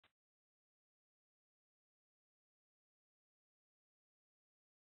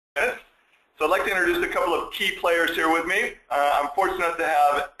So I'd like to introduce a couple of key players here with me. I'm fortunate to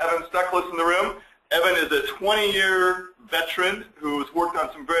have Evan Stuckless in the room. Evan is a 20-year veteran who's worked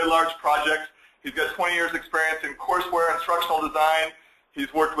on some very large projects. He's got 20 years experience in courseware instructional design.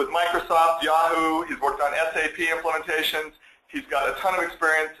 He's worked with Microsoft, Yahoo. He's worked on SAP implementations. He's got a ton of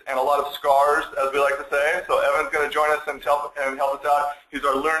experience and a lot of scars, as we like to say. So Evan's going to join us and help us out. He's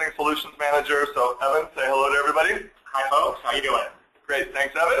our Learning Solutions Manager. So Evan, say hello to everybody. Hi folks, how you doing? Great,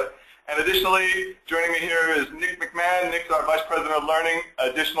 thanks Evan. And additionally, joining me here is Nick McMahon. Nick's our Vice President of Learning.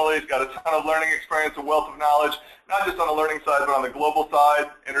 Additionally, he's got a ton of learning experience, a wealth of knowledge, not just on the learning side, but on the global side.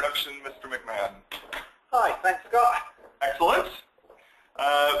 Introduction, Mr. McMahon. Hi, thanks Scott. Excellent.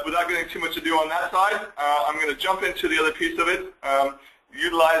 Without getting too much ado on that side, I'm going to jump into the other piece of it,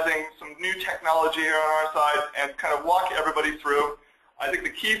 utilizing some new technology here on our side and kind of walk everybody through. I think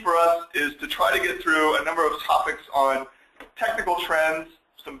the key for us is to try to get through a number of topics on technical trends,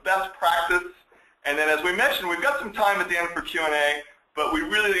 some best practice, and then as we mentioned, we've got some time at the end for Q&A, but we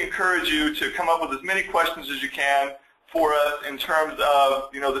really encourage you to come up with as many questions as you can for us in terms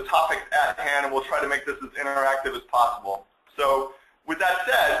of, the topics at hand, and we'll try to make this as interactive as possible. So with that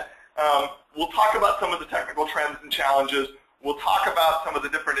said, we'll talk about some of the technical trends and challenges, we'll talk about some of the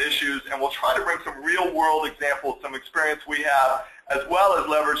different issues, and we'll try to bring some real-world examples, some experience we have, as well as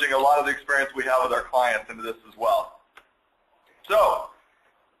leveraging a lot of the experience we have with our clients into this as well. So,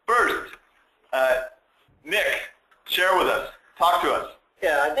 first, Nick, share with us. Talk to us.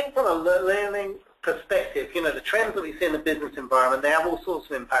 Yeah, I think from a learning perspective, the trends that we see in the business environment, they have all sorts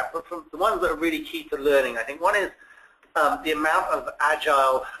of impact, but from the ones that are really key to learning, I think one is the amount of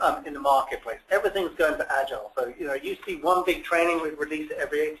Agile in the marketplace. Everything's going to Agile. So, you see one big training, we've released it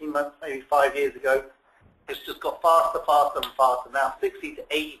every 18 months, maybe 5 years ago. It's just got faster, faster, and faster. Now, 60 to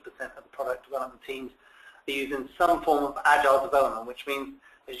 80% of the product development teams are using some form of Agile development, which means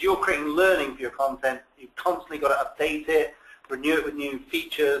as you're creating learning for your content, you've constantly got to update it, renew it with new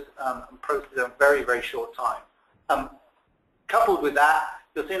features, and process it in a very, very short time. Coupled with that,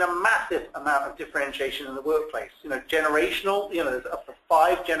 you're seeing a massive amount of differentiation in the workplace. Generational, there's up to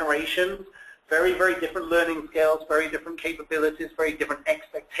 5 generations, very, very different learning scales, very different capabilities, very different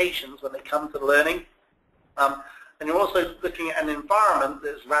expectations when they come to learning. And you're also looking at an environment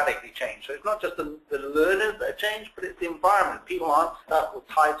that's radically changed. So it's not just the learners that have changed, but it's the environment. People aren't stuck or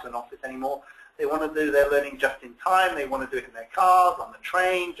tied to an office anymore. They want to do their learning just in time. They want to do it in their cars, on the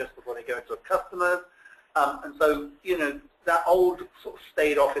train, just before they go to a customer. And so, that old sort of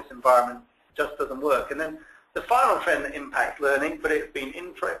stayed office environment just doesn't work. And then the final trend that impacts learning, but it's been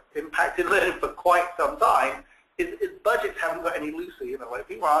impacting learning for quite some time, is budgets haven't got any looser. Like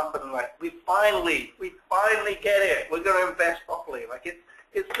people are asking, like, we finally get it. We're going to invest properly. Like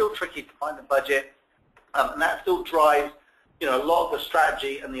it's still tricky to find the budget, and that still drives, a lot of the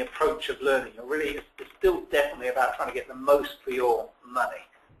strategy and the approach of learning. Really, it's still definitely about trying to get the most for your money.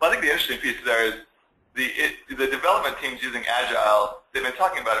 Well, I think the interesting piece there is the development teams using Agile. They've been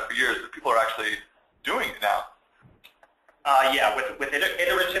talking about it for years, but people are actually doing it now. Yeah, with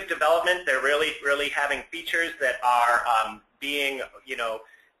iterative development, they're really having features that are being,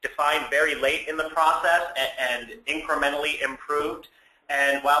 defined very late in the process and incrementally improved.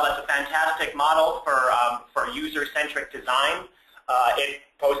 And while that's a fantastic model for user-centric design, it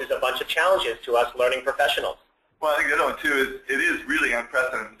poses a bunch of challenges to us learning professionals. Well, I think the other one, too, is it is really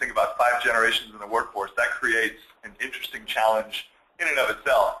unprecedented to think about 5 generations in the workforce. That creates an interesting challenge in and of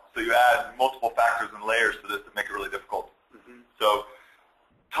itself. So you add multiple factors and layers to this that make it really difficult. So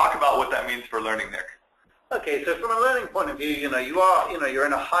talk about what that means for learning, Nick. Okay, so from a learning point of view, you're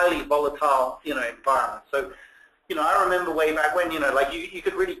in a highly volatile, environment. So, I remember way back when, like you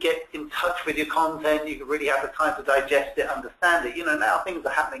could really get in touch with your content, you could really have the time to digest it, understand it. Now things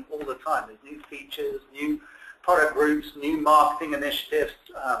are happening all the time. There's new features, new product groups, new marketing initiatives,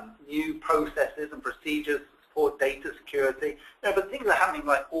 new processes and procedures to support data security. But things are happening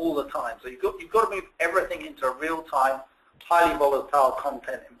like all the time. So you've got to move everything into a real-time, highly volatile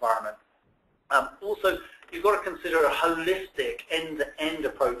content environment. Also, you've got to consider a holistic end-to-end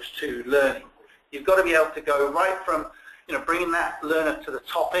approach to learning. You've got to be able to go right from, bringing that learner to the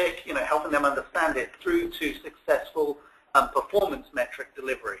topic, helping them understand it, through to successful performance metric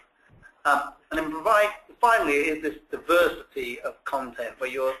delivery. And then finally, is this diversity of content where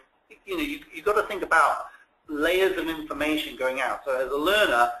you've got to think about layers of information going out. So as a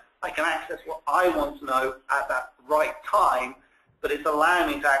learner, I can access what I want to know at that right time, but it's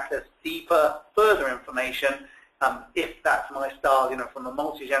allowing me to access deeper, further information if that's my style, from a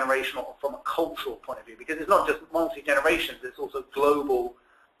multi-generational or from a cultural point of view. Because it's not just multi-generations, it's also global,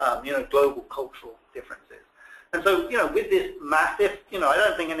 global cultural differences. And so, with this massive, I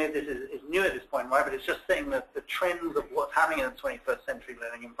don't think any of this is new at this point, right? But it's just setting the trends of what's happening in the 21st century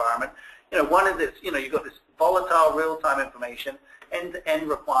learning environment. One is this, you've got this volatile real-time information, end-to-end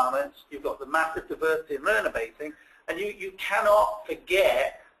requirements. You've got the massive diversity in learner basing, and you cannot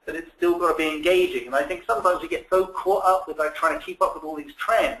forget that it's still got to be engaging. And I think sometimes you get so caught up with like trying to keep up with all these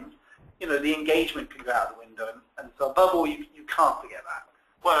trends, the engagement can go out the window. And so above all, you can't forget that.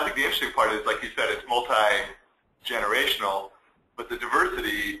 Well, I think the interesting part is, like you said, it's multi-generational, but the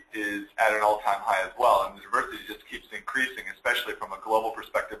diversity is at an all-time high as well, and the diversity just keeps increasing, especially from a global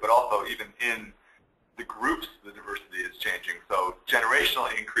perspective, but also even in the groups, the diversity is changing. So generational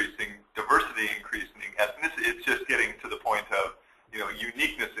increasing, diversity increasing, and it's just getting to the point of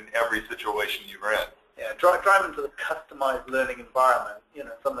uniqueness in every situation you're in. Yeah, driving to the customized learning environment,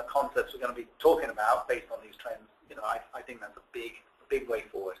 some of the concepts we're going to be talking about based on these trends, I think that's a big way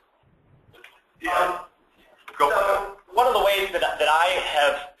forward. Yeah. So one of the ways that I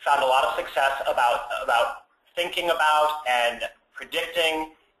have found a lot of success about thinking about and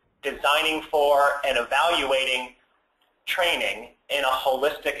predicting, designing for, and evaluating training in a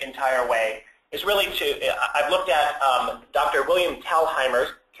holistic, entire way is really I've looked at Dr. William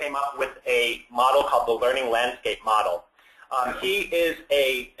Thalheimer came up with a model called the Learning Landscape Model. He is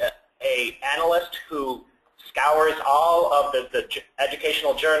a analyst who scours all of the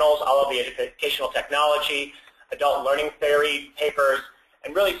educational journals, all of the educational technology, adult learning theory papers,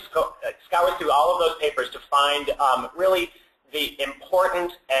 and really scours through all of those papers to find really the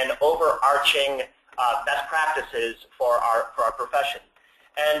important and overarching best practices for our profession.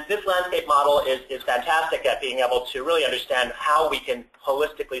 And this landscape model is fantastic at being able to really understand how we can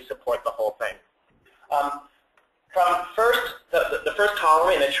holistically support the whole thing. From the first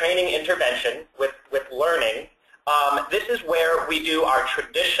column in the training intervention with learning, this is where we do our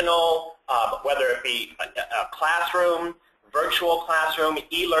traditional, whether it be a classroom, virtual classroom,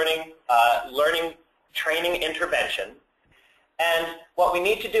 e-learning, learning training intervention. And what we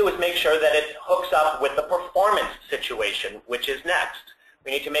need to do is make sure that it hooks up with the performance situation, which is next.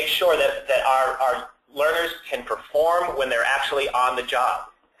 We need to make sure that our learners can perform when they're actually on the job.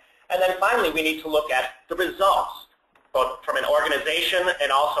 And then finally, we need to look at the results, both from an organization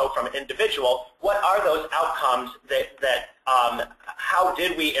and also from an individual. What are those outcomes how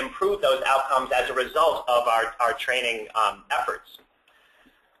did we improve those outcomes as a result of our training efforts?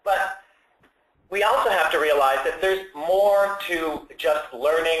 But we also have to realize that there's more to just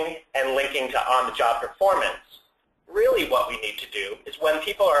learning and linking to on-the-job performance. Really what we need to do is when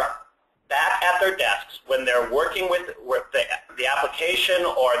people are back at their desks, when they're working with the application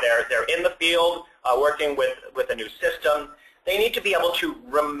or they're in the field working with a new system, they need to be able to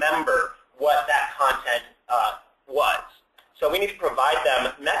remember what that content was. So we need to provide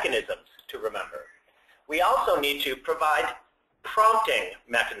them mechanisms to remember. We also need to provide prompting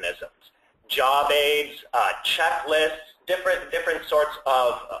mechanisms, job aids, checklists, different sorts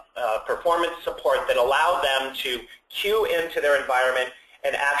of performance support that allow them to cue into their environment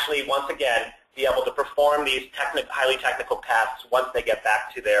and actually, once again, be able to perform these highly technical tasks once they get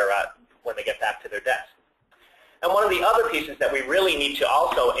back to their desk. And one of the other pieces that we really need to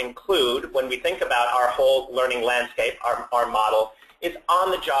also include when we think about our whole learning landscape, our model, is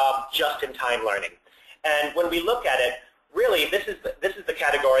on-the-job, just-in-time learning. And when we look at it, really, this is the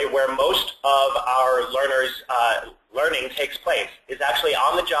category where most of our learners' learning takes place, is actually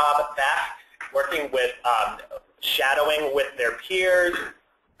on the job, back working with, shadowing with their peers,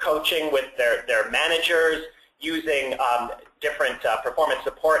 coaching with their managers, using different performance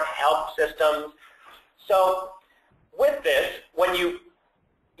support help systems. So with this, when you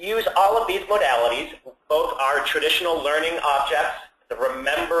use all of these modalities, both our traditional learning objects, the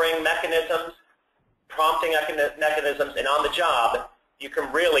remembering mechanisms, prompting mechanisms, and on the job, you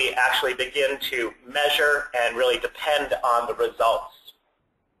can really actually begin to measure and really depend on the results.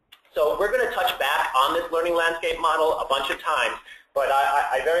 So we're going to touch back on this learning landscape model a bunch of times, but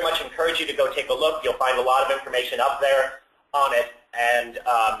I very much encourage you to go take a look. You'll find a lot of information up there on it, and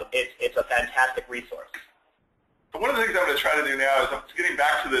it's a fantastic resource. So one of the things I'm going to try to do now is, getting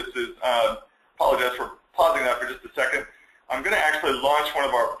back to this, apologize for pausing that for just a second. I'm going to actually launch one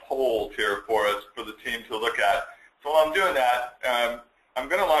of our polls here for us, for the team to look at. So while I'm doing that, I'm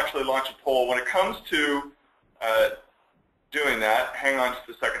going to actually launch a poll. When it comes to doing that, hang on just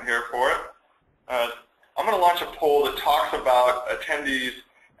a second here for it. I'm going to launch a poll that talks about attendees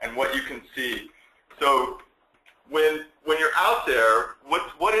and what you can see. So when you're out there,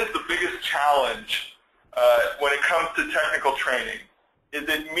 what is the biggest challenge when it comes to technical training? Is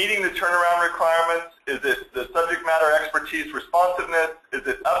it meeting the turnaround requirements? Is it the subject matter expertise responsiveness? Is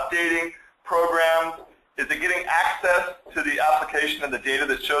it updating programs? Is it getting access to the application and the data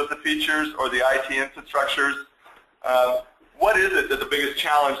that shows the features or the IT infrastructures? What is it that the biggest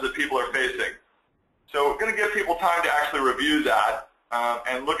challenge that people are facing? So we're going to give people time to actually review that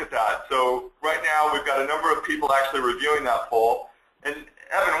and look at that. So right now we've got a number of people actually reviewing that poll. And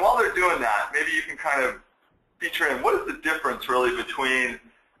Evan, while they're doing that, maybe you can kind of feature in what is the difference really between,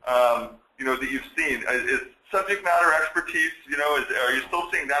 that you've seen? Is subject matter expertise, are you still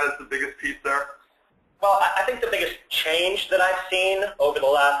seeing that as the biggest piece there? Well, I think the biggest change that I've seen over the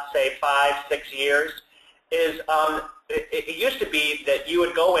last, say, 5-6 years is it used to be that you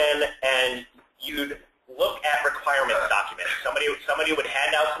would go in and you'd look at requirements documents. Somebody would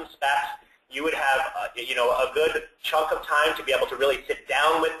hand out some specs. You would have a good chunk of time to be able to really sit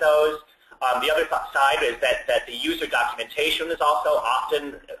down with those. The other side is that the user documentation is also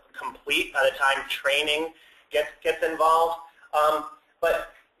often complete by the time training gets involved.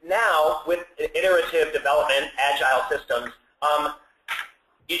 But now, with iterative development, agile systems, I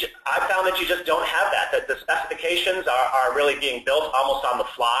found that you just don't have that. That the specifications are really being built almost on the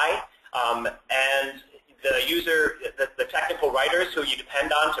fly, and the technical writers who you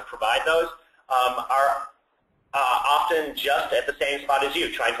depend on to provide those are often just at the same spot as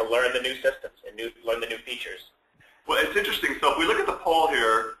you, trying to learn the new systems and learn the new features. Well, it's interesting. So if we look at the poll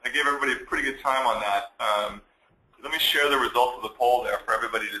here, I gave everybody a pretty good time on that. Let me share the results of the poll there for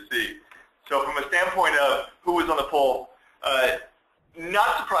everybody to see. So from a standpoint of who was on the poll,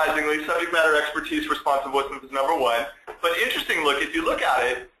 not surprisingly, subject matter expertise responsive was number one. But interesting look, if you look at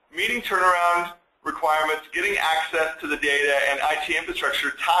it, meeting turnaround requirements, getting access to the data, and IT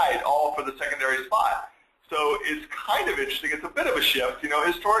infrastructure tied all for the secondary spot. So it's kind of interesting. It's a bit of a shift.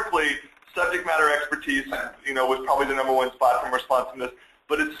 Historically, subject matter expertise, was probably the number one spot from responsiveness.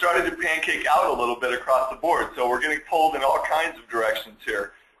 But it started to pancake out a little bit across the board. So we're getting pulled in all kinds of directions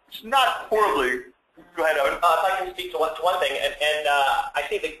here. It's not horribly. Go ahead, Evan. If I can speak to one thing, and I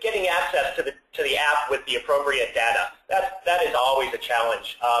see that getting access to the app with the appropriate data, that is always a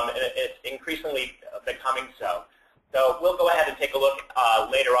challenge, and it's increasingly becoming so. So we'll go ahead and take a look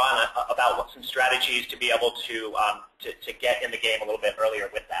later on about some strategies to be able to get in the game a little bit earlier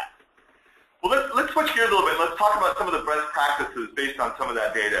with that. Well, let's switch gears a little bit. Let's talk about some of the best practices based on some of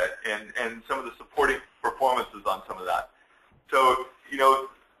that data and some of the supporting performances on some of that. So,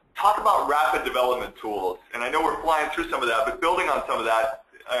 talk about rapid development tools. And I know we're flying through some of that, but building on some of that,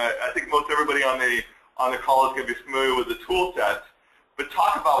 I think most everybody on the call is going to be familiar with the tool sets. But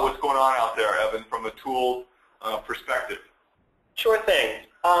talk about what's going on out there, Evan, from a tool perspective. Sure thing.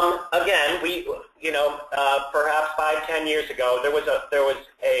 Again, perhaps 5-10 years ago, there was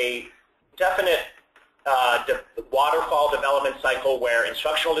a definite waterfall development cycle where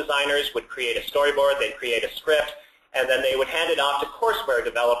instructional designers would create a storyboard, they'd create a script, and then they would hand it off to courseware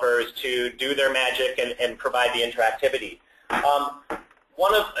developers to do their magic and provide the interactivity.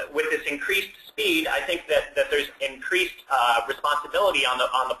 With this increased speed, I think that there's increased responsibility on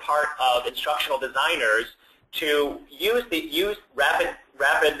the part of instructional designers to use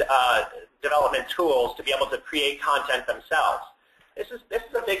rapid development tools to be able to create content themselves. This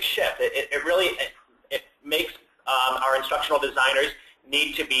is a big shift. It really makes our instructional designers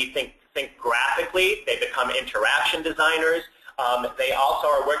need to think graphically. They become interaction designers. They also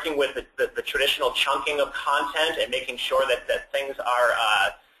are working with the traditional chunking of content and making sure that things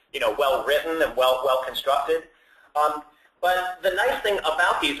are well written and well constructed. But the nice thing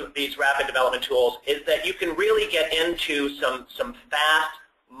about these rapid development tools is that you can really get into some fast,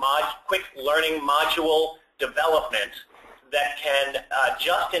 quick learning module development that can,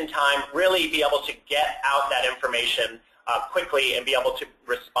 just in time, really be able to get out that information quickly and be able to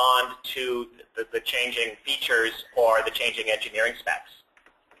respond to the changing features or the changing engineering specs.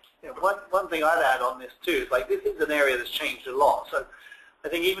 Yeah, one thing I'd add on this too is this is an area that's changed a lot. So I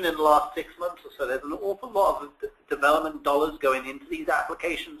think even in the last 6 months or so, there's an awful lot of development dollars going into these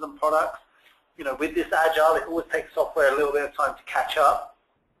applications and products. With this Agile, it always takes software a little bit of time to catch up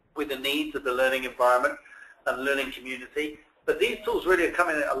with the needs of the learning environment and learning community. But these tools really are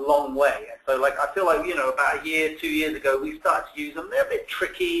coming a long way. So I feel like, about a year, 2 years ago, we started to use them. They're a bit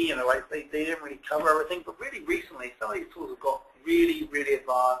tricky, they didn't really cover everything. But really recently, some of these tools have got really, really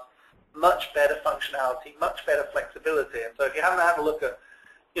advanced, much better functionality, much better flexibility. And so if you haven't had a look at,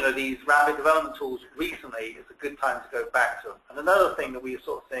 these rapid development tools recently, it's a good time to go back to them. And another thing that we're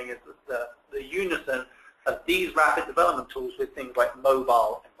sort of seeing is the unison of these rapid development tools with things like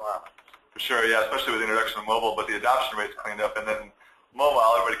mobile environments. For sure, yeah, especially with the introduction of mobile, but the adoption rate's cleaned up, and then mobile,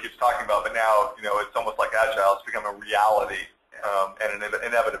 everybody keeps talking about, but now, it's almost like Agile. It's become a reality and an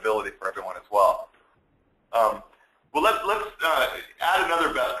inevitability for everyone as well. Well, let's add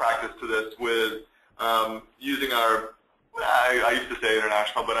another best practice to this with using our, I used to say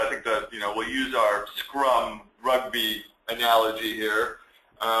international, but I think that, we'll use our Scrum rugby analogy here.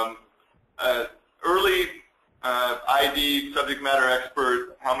 Early ID, subject matter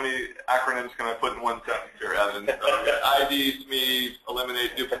expert, how many acronyms can I put in one sentence here, Evan? ID, SME,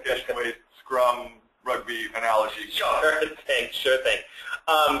 eliminate duplication waste, Scrum, rugby analogy. Sure thing.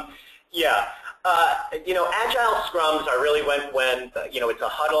 Yeah. Agile scrums are really when it's a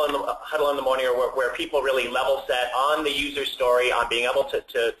huddle in the morning, or where people really level set on the user story, on being able to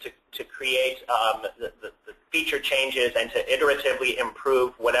create the feature changes and to iteratively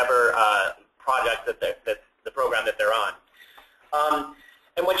improve whatever project that the program that they're on.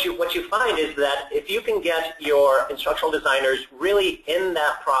 And what you find is that if you can get your instructional designers really in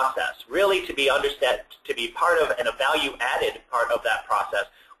that process, really to be part of and a value-added part of that process,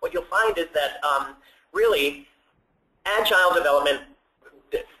 what you'll find is that really Agile development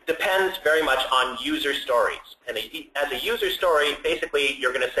depends very much on user stories. And as a user story, basically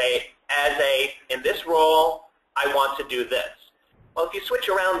you're going to say, in this role, I want to do this. Well, if you switch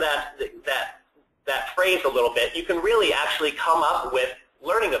around that phrase a little bit, you can really actually come up with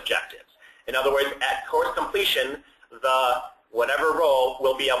learning objectives. In other words, at course completion, the whatever role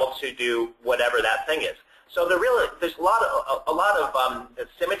will be able to do whatever that thing is. So there's a lot of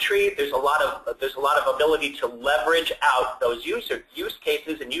symmetry. There's a lot of ability to leverage out those use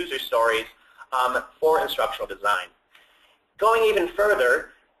cases and user stories for instructional design. Going even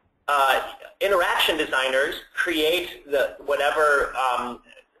further, interaction designers create whatever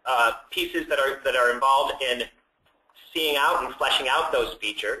pieces that are involved in seeing out and fleshing out those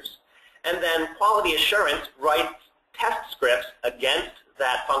features, and then quality assurance writes test scripts against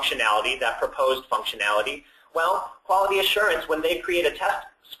that functionality, that proposed functionality. Well, quality assurance, when they create a test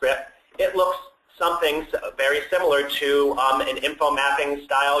script, it looks something very similar to an info mapping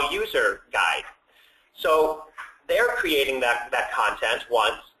style user guide. So they're creating that content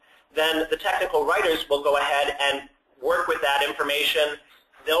once. Then the technical writers will go ahead and work with that information.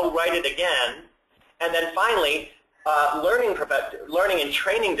 They'll write it again. And then finally, learning and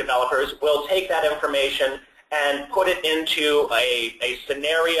training developers will take that information and put it into a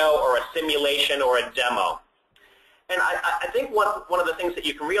scenario or a simulation or a demo. And I think one of the things that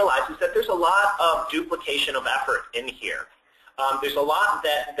you can realize is that there's a lot of duplication of effort in here. There's a lot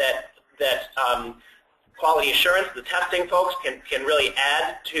that quality assurance, the testing folks, can really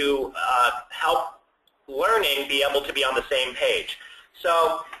add to help learning be able to be on the same page.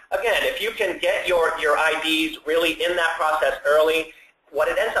 So again, if you can get your IDs really in that process early, what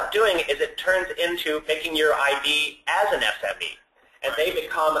it ends up doing is it turns into making your ID as an SME. And they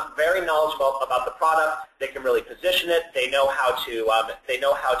become very knowledgeable about the product. They can really position it. They know how to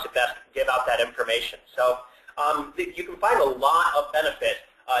best give out that information. So you can find a lot of benefit,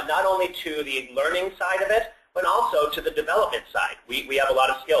 not only to the learning side of it, but also to the development side. We have a lot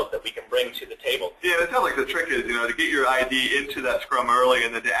of skills that we can bring to the table. Yeah, it sounds like the trick is, to get your ID into that Scrum early,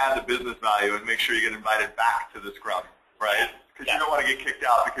 and then to add the business value and make sure you get invited back to the Scrum, right? Because you don't want to get kicked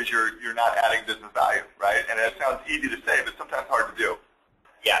out because you're not adding business value, right? And it sounds easy to say, but sometimes hard to do.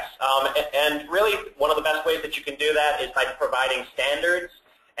 Yes, and really one of the best ways that you can do that is by providing standards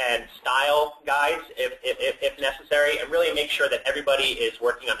and style guides if necessary, and really make sure that everybody is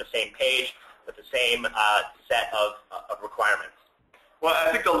working on the same page with the same set of requirements. Well,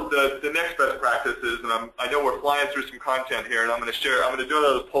 I think the next best practice is, and I know we're flying through some content here, and I'm going to do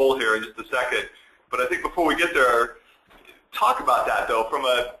another poll here in just a second. But I think before we get there, talk about that though from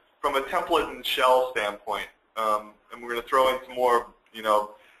a template and shell standpoint, and we're going to throw in some more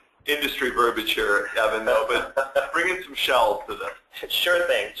industry verbiage here, Evan, though, but bring in some shells to this. Sure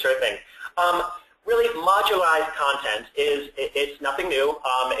thing. Really, modularized content it's nothing new.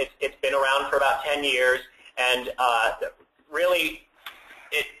 It's been around for about 10 years, and really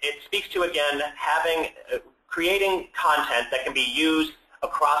it speaks to, again, creating content that can be used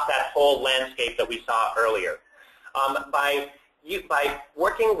across that whole landscape that we saw earlier. By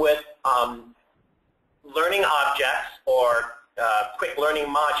working with learning objects or quick learning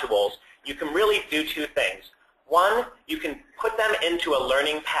modules, you can really do two things. One, you can put them into a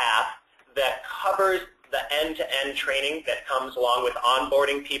learning path that covers the end-to-end training that comes along with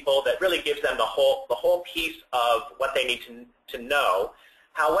onboarding people, that really gives them the whole piece of what they need to know.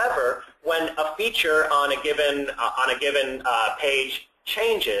 However, when a feature on a given page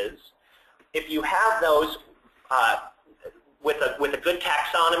changes, if you have those with a good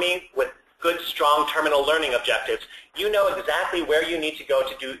taxonomy, with good, strong terminal learning objectives, you know exactly where you need to go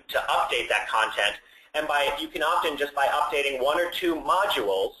to update that content. And you can often, just by updating one or two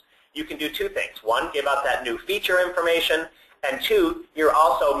modules, you can do two things. One, give out that new feature information, And two, you're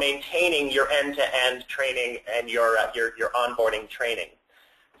also maintaining your end-to-end training and your onboarding training.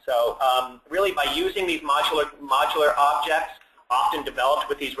 So really by using these modular objects, often developed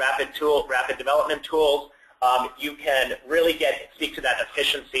with these rapid development tools, you can really speak to that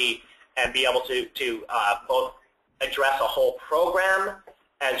efficiency and be able to both address a whole program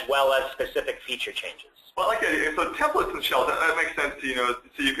as well as specific feature changes. Well, I like it. So templates and shells, that makes sense to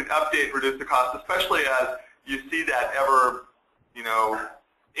so you can update and reduce the cost, especially as you see that ever,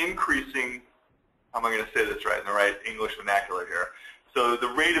 increasing, how am I going to say this right in the right English vernacular here? So the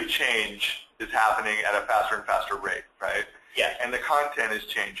rate of change is happening at a faster and faster rate, right? Yes. And the content is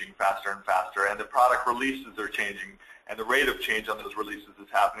changing faster and faster, and the product releases are changing, and the rate of change on those releases is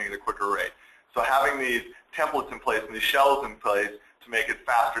happening at a quicker rate. So having these templates in place and these shells in place to make it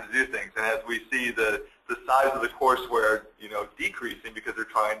faster to do things. And as we see the size of the courseware, decreasing because they're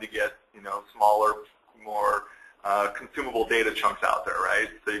trying to get, smaller, more consumable data chunks out there, right?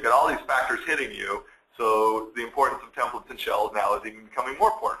 So you've got all these factors hitting you. So the importance of templates and shells now is even becoming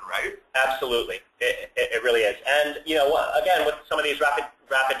more important, right? Absolutely, it really is. And again, with some of these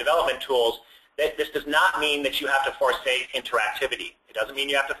rapid development tools, this does not mean that you have to forsake interactivity. It doesn't mean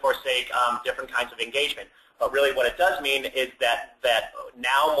you have to forsake different kinds of engagement. But really, what it does mean is that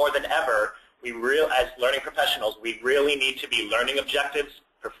now more than ever, as learning professionals, we really need to be learning objectives,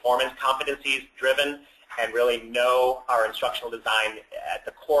 performance competencies driven, and really know our instructional design at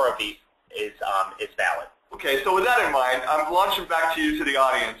the core of these is valid. Okay, so with that in mind, I'm launching back to you, to the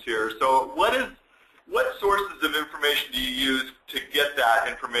audience here. So what sources of information do you use to get that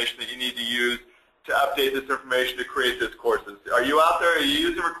information that you need to use to update this information to create these courses? Are you out there? Are you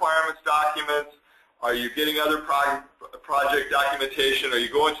using requirements documents? Are you getting other project documentation? Are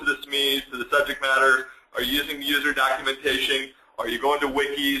you going to the SMEs, to the subject matter? Are you using user documentation? Are you going to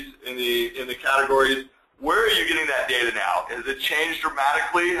wikis in the categories? Where are you getting that data now? Has it changed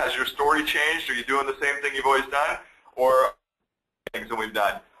dramatically? Has your story changed? Are you doing the same thing you've always done? Or things that we've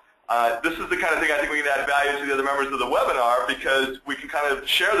done? This is the kind of thing I think we can add value to the other members of the webinar, because we can kind of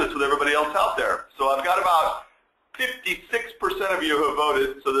share this with everybody else out there. So I've got about 56% of you who have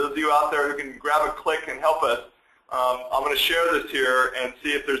voted, so those of you out there who can grab a click and help us, I'm going to share this here and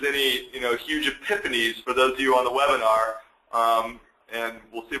see if there's any huge epiphanies for those of you on the webinar, and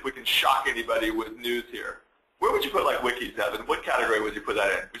we'll see if we can shock anybody with news here. Where would you put like wikis, Evan? What category would you put that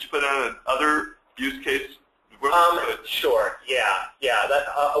in? Would you put that in another use case? Sure, yeah.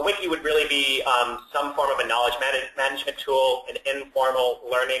 A wiki would really be some form of a knowledge management tool, an informal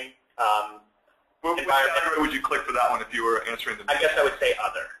learning What category would you click for that one if you were answering the? I guess I would say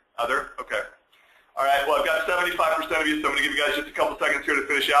other. Other? Okay. All right, well, I've got 75% of you, so I'm going to give you guys just a couple seconds here to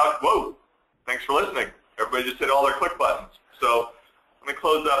finish out. Whoa, thanks for listening. Everybody just hit all their click buttons. So let me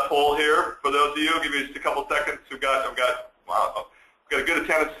close that poll here. For those of you, I'll give you just a couple seconds. I've got a good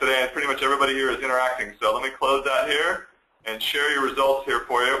attendance today, and pretty much everybody here is interacting. So let me close that here and share your results here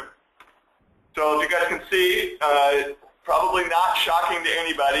for you. So if you guys can see, probably not shocking to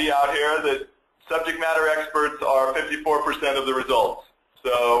anybody out here that subject matter experts are 54% of the results.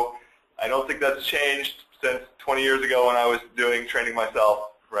 So I don't think that's changed since 20 years ago when I was doing training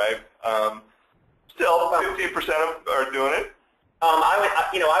myself, right? Still, 15% are doing it.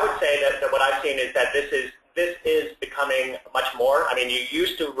 I would say that what I've seen is that this is becoming much more. I mean, you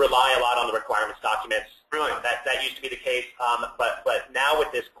used to rely a lot on the requirements documents. Really? That used to be the case. But now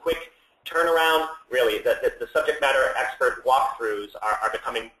with this quick turnaround, really, the subject matter expert walkthroughs are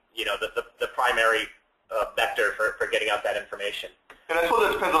becoming, the primary vector for getting out that information. And I suppose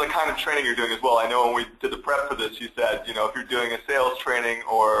that depends on the kind of training you're doing as well. I know when we did the prep for this, you said, if you're doing a sales training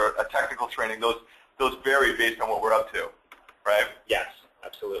or a technical training, those vary based on what we're up to, right? Yes,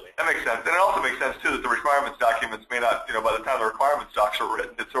 absolutely. That makes sense. And it also makes sense, too, that the requirements documents may not, by the time the requirements docs are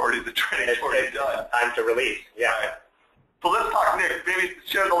written, it's already, the training's already done. Time to release, yeah. Right. So let's talk, Nick, maybe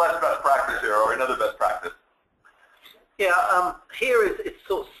share the last best practice here, or another best practice. Yeah, here it's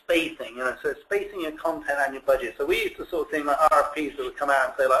sort of spacing, so spacing your content and your budget. So we used to sort of think like RFPs that would come out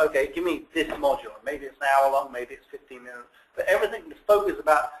and say like, okay, give me this module. Maybe it's an hour long, maybe it's 15 minutes. But everything, the focus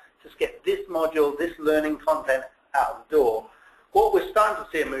about just get this module, this learning content out of the door. What we're starting to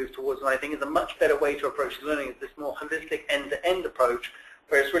see a move towards, and I think is a much better way to approach learning, is this more holistic end-to-end approach,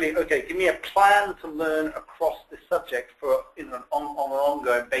 where it's really, okay, give me a plan to learn across this subject for on an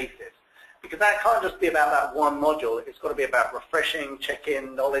ongoing basis. Because that can't just be about that one module. It's got to be about refreshing,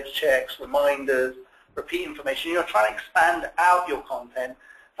 check-in, knowledge checks, reminders, repeat information. You're trying to expand out your content,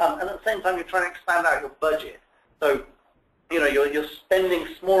 and at the same time, you're trying to expand out your budget. So, you're spending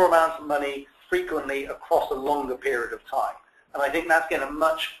small amounts of money frequently across a longer period of time. And I think that's getting a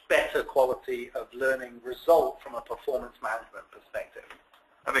much better quality of learning result from a performance management perspective.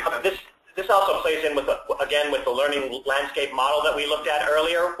 That makes sense. This also plays in with, again, with the learning landscape model that we looked at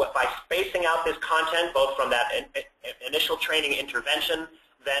earlier. By spacing out this content, both from that initial training intervention,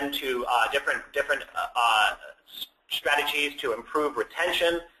 then to different strategies to improve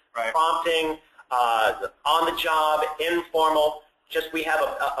retention, right, prompting, on the job, informal. Just we have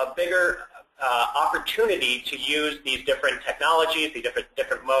a bigger opportunity to use these different technologies, these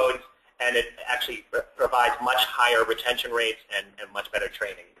different modes, and it actually provides much higher retention rates and much better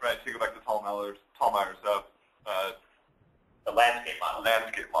training. Right, so you go back to Tallmeyer's the landscape model.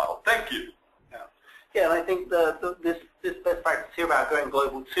 Landscape model. Thank you. Yeah, and I think this best practice here about going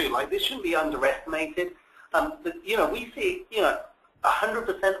global too, like this shouldn't be underestimated. We see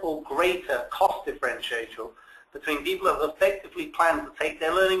 100% or greater cost differential between people that have effectively planned to take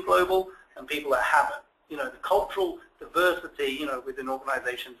their learning global and people that haven't. The cultural diversity, within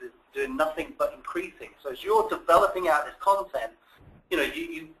organizations is doing nothing but increasing. So as you're developing out this content,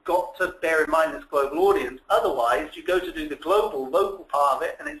 you've got to bear in mind this global audience. Otherwise, you go to do the local part of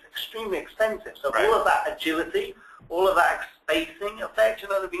it, and it's extremely expensive. So right, all of that agility, all of that spacing effect,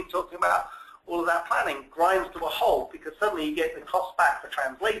 that we've been talking about, all of that planning grinds to a halt because suddenly you get the cost back for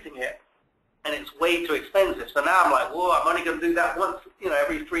translating it, and it's way too expensive. So now I'm like, whoa, I'm only going to do that once,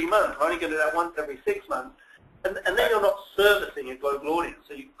 every 3 months. I'm only going to do that once every 6 months. And then you're not servicing a global audience.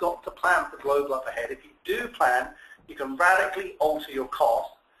 So you've got to plan for global up ahead. If you do plan, you can radically alter your cost.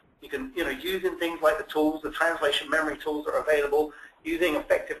 You can, using things like the tools, the translation memory tools that are available, using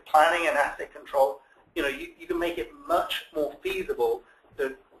effective planning and asset control, you can make it much more feasible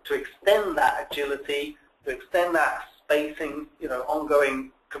to extend that agility, to extend that spacing,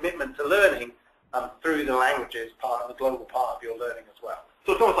 ongoing commitment to learning through the languages part of the global part of your learning as well.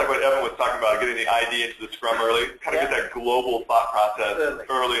 So it's almost like what Evan was talking about, getting the idea into the Scrum early, kind of get that global thought process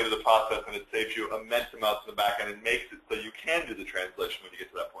early into the process, and it saves you immense amounts in the back end and makes it so you can do the translation when you get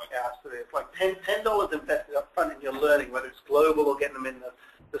to that point. Yeah, absolutely. It's like $10 invested up front in your learning, whether it's global or getting them in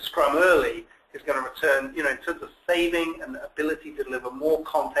the Scrum early, is going to return, in terms of saving and the ability to deliver more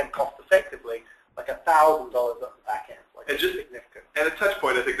content cost effectively, like $1,000 up the back end. Like and just significant. And a touch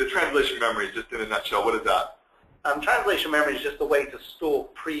point, I think, the translation memory, just in a nutshell, what is that? Translation memory is just a way to store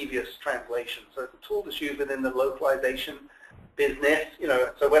previous translations. So it's a tool that's used within the localization business.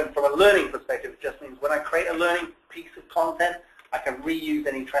 So from a learning perspective, it just means when I create a learning piece of content, I can reuse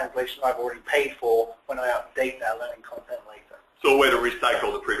any translation I've already paid for when I update that learning content later. So a way to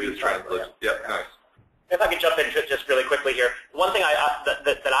recycle the previous translation. Yeah, nice. If I could jump in just really quickly here, one thing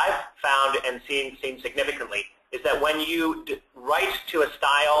that I've found and seen significantly is that when you write to a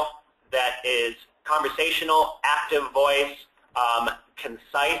style that is conversational, active voice,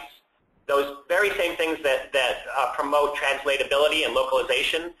 concise, those very same things that promote translatability and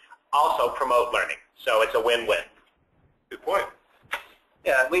localization also promote learning. So it's a win-win. Good point.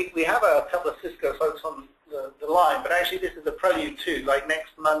 Yeah, we have a couple of Cisco folks on the line, but actually this is a prelude too. Like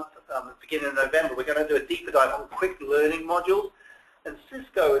next month, at the beginning of November, we're going to do a deeper dive on quick learning modules. And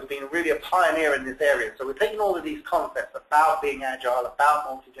Cisco has been really a pioneer in this area. So we're taking all of these concepts about being agile, about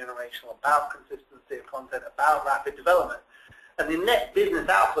multi-generational, about consistency of content, about rapid development. And the net business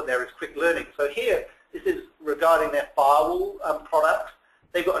output there is quick learning. So here, this is regarding their firewall products.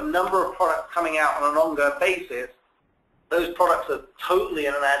 They've got a number of products coming out on an ongoing basis. Those products are totally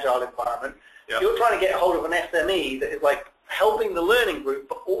in an agile environment. Yep. You're trying to get hold of an SME that is like helping the learning group,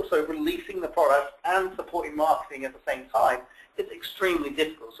 but also releasing the product and supporting marketing at the same time. It's extremely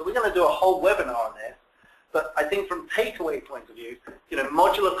difficult. So we're going to do a whole webinar on this. But I think from takeaway point of view,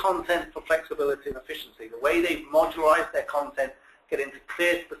 modular content for flexibility and efficiency, the way they've modularized their content, get into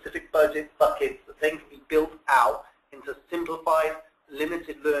clear specific buckets that then can be built out into simplified,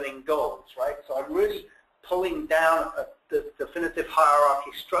 limited learning goals, right? So I'm really pulling down the definitive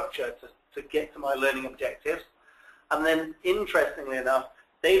hierarchy structure to get to my learning objectives. And then, interestingly enough,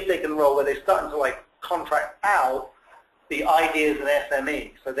 they've taken a role where they're starting to contract out the ideas and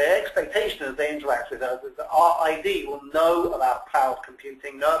SME. So their expectation as they interact with us is that our ID will know about cloud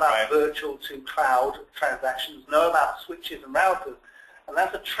computing, know about virtual to cloud transactions, know about switches and routers. And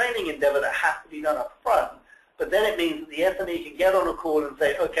that's a training endeavor that has to be done up front. But then it means that the SME can get on a call and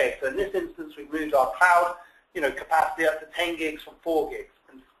say, okay, so in this instance we've moved our cloud capacity up to 10 gigs from 4 gigs.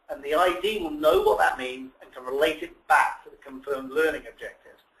 And the ID will know what that means and can relate it back to the confirmed learning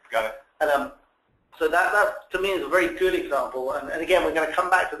objectives. Got it. And so that, to me, is a very good example. And again, we're going to come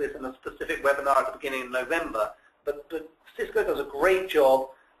back to this in a specific webinar at the beginning of November. But Cisco does a great job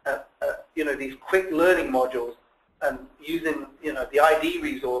at these quick learning modules and using the ID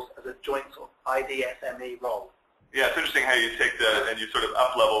resource as a joint sort of ID SME role. Yeah, it's interesting how you take and you sort of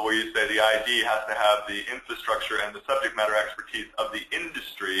up-level where you say the ID has to have the infrastructure and the subject matter expertise of the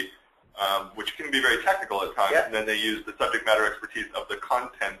industry, which can be very technical at times, and then they use the subject matter expertise of the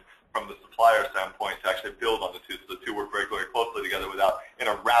content from the supplier standpoint to actually build on the two, so the two work very, very closely together in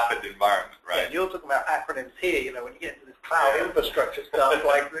a rapid environment, right? Yeah, you're talking about acronyms here, when you get into this cloud infrastructure stuff,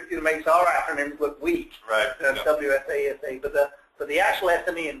 like, it makes our acronyms look weak. Right. WSA, SA, but the actual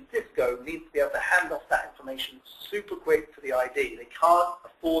SME in Cisco needs to be able to hand off that information super quick to the ID. They can't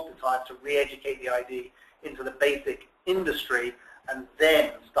afford the time to re-educate the ID into the basic industry and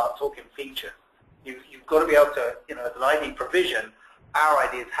then start talking features. You've got to be able to, as an ID provision, our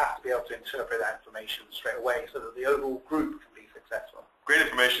IDs have to be able to interpret that information straight away so that the overall group can be successful. Great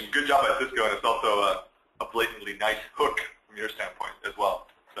information. Good job by Cisco, and it's also a blatantly nice hook from your standpoint as well.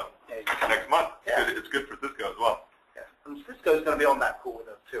 So next month, it's good for Cisco as well. Yeah. And Cisco's going to be on that call with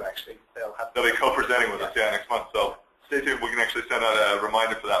us too, actually. They'll be co-presenting with us, next month. So stay tuned. We can actually send out a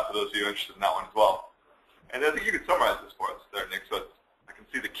reminder for that for those of you interested in that one as well. And I think you could summarize this for us there, Nick, so I can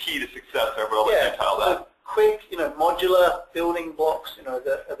see the key to success there, but I'll let you tell that. Quick, modular building blocks, are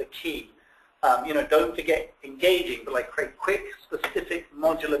the key. Don't forget engaging, but create quick, specific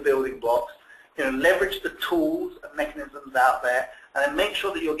modular building blocks. Leverage the tools and mechanisms out there, and then make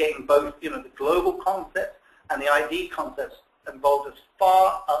sure that you're getting both, the global concepts and the ID concepts involved as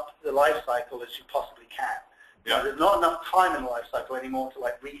far up the life cycle as you possibly can. There's not enough time in the life cycle anymore to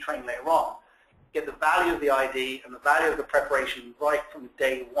retrain later on. Get the value of the ID and the value of the preparation right from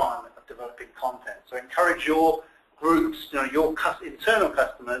day one of developing content. So encourage your groups, your internal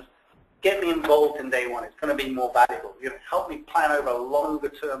customers, get me involved in day one. It's going to be more valuable. Help me plan over a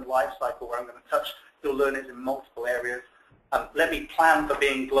longer-term life cycle where I'm going to touch your learners in multiple areas. Let me plan for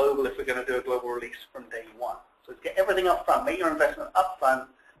being global if we're going to do a global release from day one. So get everything up front. Make your investment up front,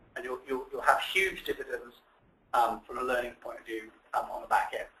 and you'll have huge dividends from a learning point of view on the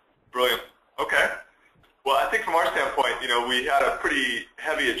back end. Brilliant. Okay. Well, I think from our standpoint, we had a pretty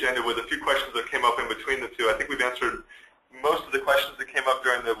heavy agenda with a few questions that came up in between the two. I think we've answered most of the questions that came up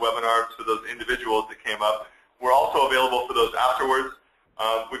during the webinar to those individuals that came up. We're also available for those afterwards.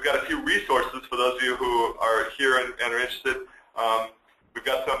 We've got a few resources for those of you who are here and are interested. We've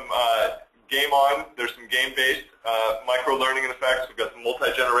got some game on. There's some game-based micro-learning effects. We've got some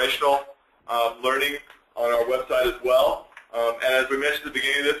multi-generational learning on our website as well. And as we mentioned at the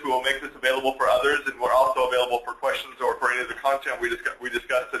beginning of this, we will make this available for others, and we're also available for questions or for any of the content we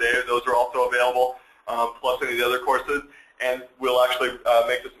discussed today. Those are also available, plus any of the other courses. And we'll actually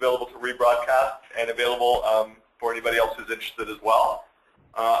make this available to rebroadcast and available for anybody else who's interested as well.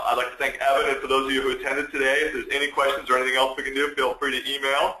 I'd like to thank Evan, and for those of you who attended today, if there's any questions or anything else we can do, feel free to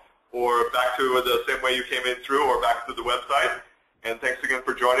email or back to the same way you came in through or back to the website. And thanks again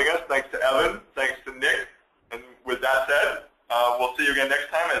for joining us. Thanks to Evan. Thanks to Nick. And with that said, we'll see you again next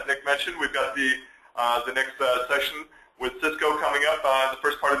time. As Nick mentioned, we've got the next session with Cisco coming up in the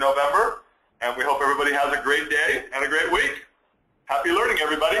first part of November. And we hope everybody has a great day and a great week. Happy learning,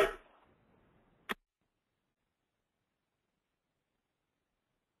 everybody.